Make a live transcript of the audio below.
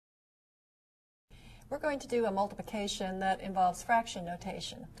We're going to do a multiplication that involves fraction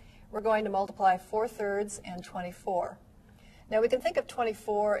notation. We're going to multiply 4/3 and 24. Now we can think of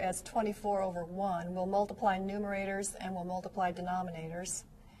 24 as 24 over 1. We'll multiply numerators and we'll multiply denominators.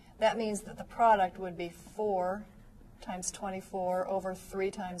 That means that the product would be 4 times 24 over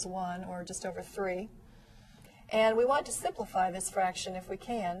 3 times 1, or just over 3. And we want to simplify this fraction if we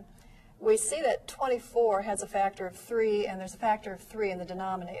can. We see that 24 has a factor of 3, and there's a factor of 3 in the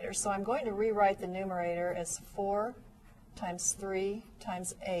denominator. So I'm going to rewrite the numerator as 4 times 3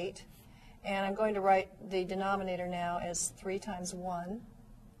 times 8. And I'm going to write the denominator now as 3 times 1.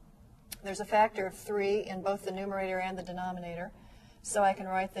 There's a factor of 3 in both the numerator and the denominator. So I can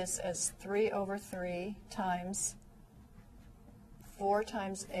write this as 3 over 3 times 4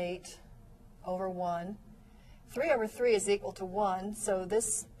 times 8 over 1. 3 over 3 is equal to 1, so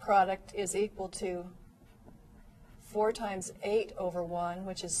this product is equal to 4 times 8 over 1,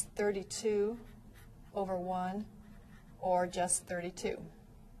 which is 32 over 1, or just 32.